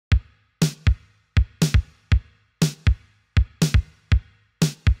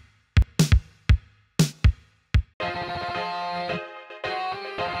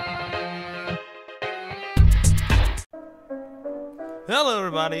Hello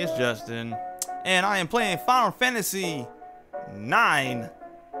everybody, it's Justin, and I am playing Final Fantasy IX.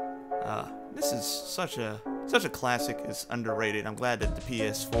 This is such a classic. It's underrated. I'm glad that the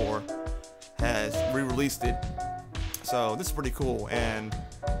PS4 has re-released it. So this is pretty cool, and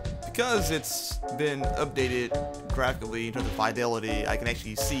because it's been updated graphically in terms of fidelity, I can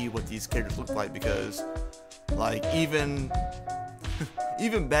actually see what these characters look like, because like even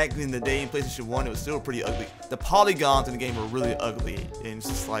back in the day in PlayStation 1, it was still pretty ugly. The polygons in the game were really ugly, and it's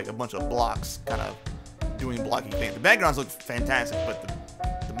just like a bunch of blocks kind of doing blocky things. The backgrounds looked fantastic, but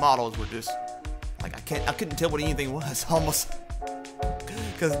the models were just like I couldn't tell what anything was almost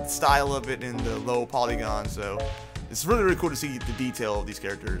because of the style of it and the low polygon. So it's really cool to see the detail of these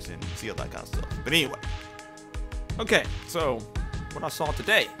characters and see all that kind of stuff. But anyway, okay, so what I saw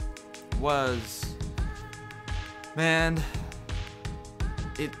today was, man,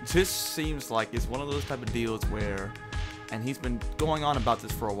 it just seems like it's one of those type of deals where, and he's been going on about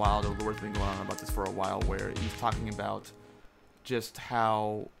this for a while, the Lord's been going on about this for a while, where he's talking about just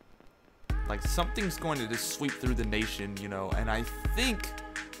how like something's going to just sweep through the nation, you know, and I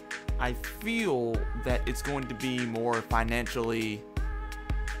feel that it's going to be more financially,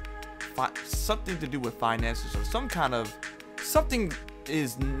 something to do with finances, or something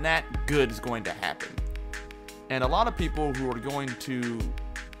is not good is going to happen. And a lot of people who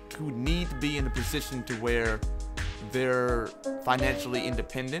need to be in a position to where they're financially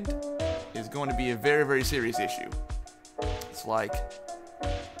independent is going to be a very, very serious issue. It's like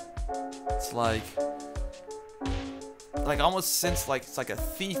almost since it's like a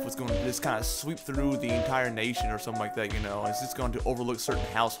thief was going to just kind of sweep through the entire nation or something like that, you know. It's just going to overlook certain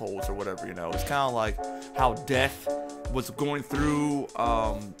households or whatever, you know. It's kind of like how death was going through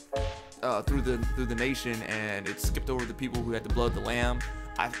through the nation, and it skipped over the people who had the blood of the lamb.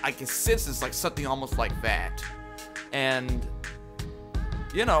 I can sense it's like something almost like that, and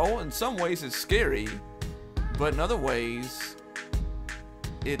you know, in some ways it's scary, but in other ways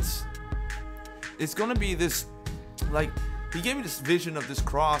it's gonna be this, like, he gave me this vision of this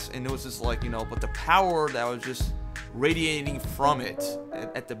cross, and it was just like, you know, but the power that was just radiating from it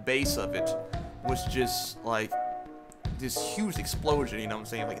at the base of it was just like this huge explosion, you know what I'm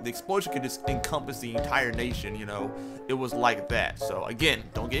saying? Like, the explosion could just encompass the entire nation, you know? It was like that. So again,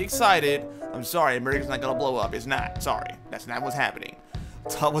 don't get excited. I'm sorry, America's not gonna blow up. It's not. Sorry, that's not what's happening.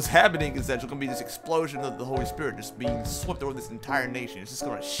 What's happening is that there's gonna be this explosion of the Holy Spirit just being swept over this entire nation. It's just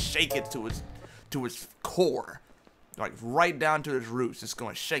gonna shake it to its core, like right down to its roots. It's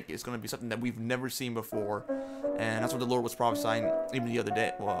gonna shake it. It's gonna be something that we've never seen before, and that's what the Lord was prophesying even the other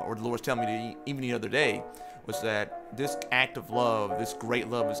day, or the Lord was telling me even the other day, was that this act of love, this great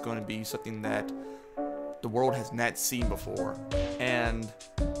love, is going to be something that the world has not seen before. And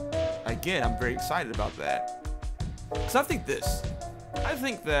again, I'm very excited about that, because I think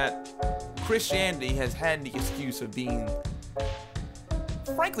that Christianity has had the excuse of being,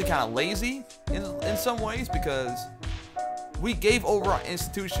 frankly, kind of lazy in some ways, because we gave over our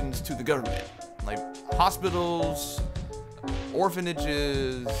institutions to the government, like hospitals,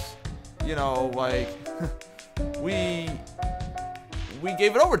 orphanages, you know, like we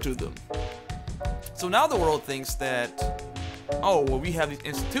gave it over to them. So now the world thinks that, oh, well, we have these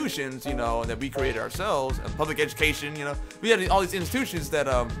institutions, you know, that we created ourselves, and public education, you know, we have all these institutions that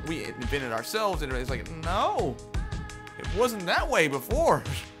we invented ourselves, and it's like, no, it wasn't that way before.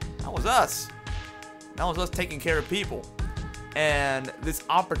 That was us. That was us taking care of people. And this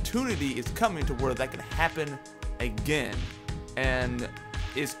opportunity is coming to where that can happen again, and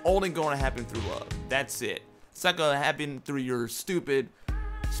it's only going to happen through love. That's it. It's not going to happen through your stupid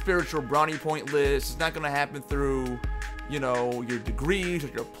spiritual brownie point list. It's not going to happen through, you know, your degrees or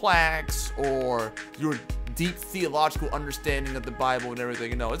your plaques or your deep theological understanding of the Bible and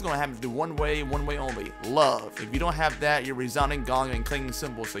everything. You know, it's going to happen through one way only: love. If you don't have that, you're resounding gong and clanging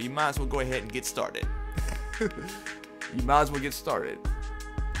cymbals. So you might as well go ahead and get started. You might as well get started.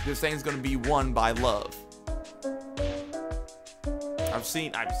 This thing's going to be won by love. I've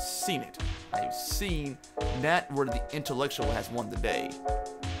seen it. I've seen that where the intellectual has won the day.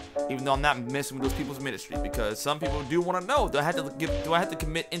 Even though I'm not messing with those people's ministry, because some people do want to know, do I have to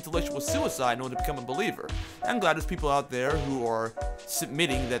commit intellectual suicide in order to become a believer? I'm glad there's people out there who are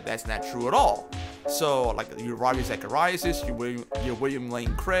submitting that that's not true at all. So, like your Ravi Zacharias, your William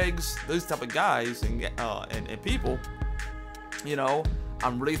Lane Craigs, those type of guys and people, you know,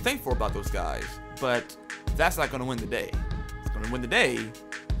 I'm really thankful about those guys. But that's not going to win the day. It's going to win the day.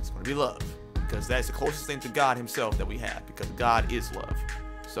 It's going to be love, because that's the closest thing to God himself that we have, because God is love.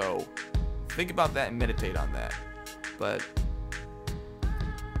 So think about that and meditate on that. But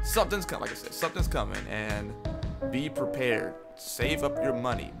something's coming, like I said, something's coming, and be prepared. Save up your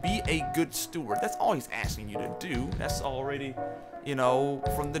money. Be a good steward. That's all he's asking you to do. That's already, you know,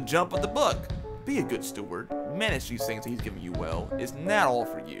 from the jump of the book. Be a good steward. Manage these things that he's giving you well. It's not all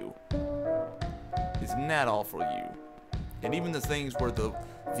for you. It's not all for you. And even the things where the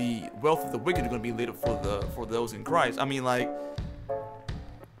wealth of the wicked are going to be laid up for those in Christ. I mean, like,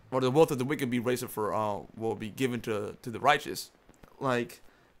 or the wealth of the wicked be raised up for will be given to the righteous. Like,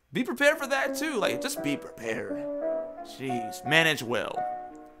 be prepared for that too. Like, just be prepared. Jeez, manage well.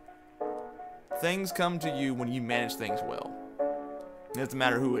 Things come to you when you manage things well. It doesn't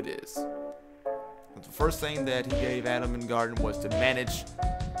matter who it is. The first thing that he gave Adam in the garden was to manage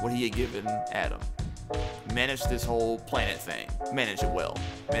what he had given Adam. Manage this whole planet thing. Manage it well.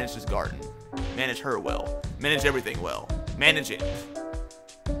 Manage this garden. Manage her well. Manage everything well. Manage it.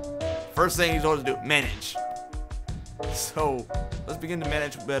 First thing he's supposed to do, manage. So let's begin to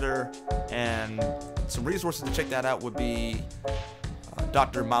manage better, and some resources to check that out would be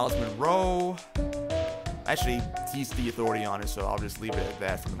Dr. Myles Munroes. Actually, he's the authority on it, so I'll just leave it at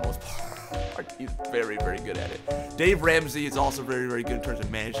that for the most part. He's very, very good at it. Dave Ramsey is also very, very good in terms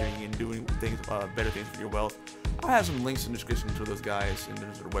of managing and doing things, better things with your wealth. I'll have some links in the description to those guys and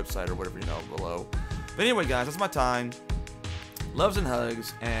their website or whatever, you know, below. But anyway, guys, that's my time. Loves and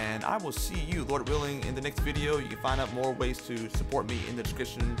hugs, and I will see you, Lord willing, in the next video. You can find out more ways to support me in the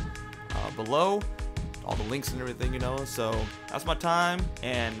description below. All the links and everything, you know. So that's my time,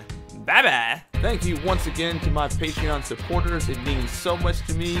 and bye-bye. Thank you once again to my Patreon supporters. It means so much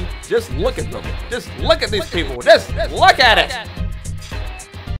to me. Just look at them. Just look at these people. Just look at it.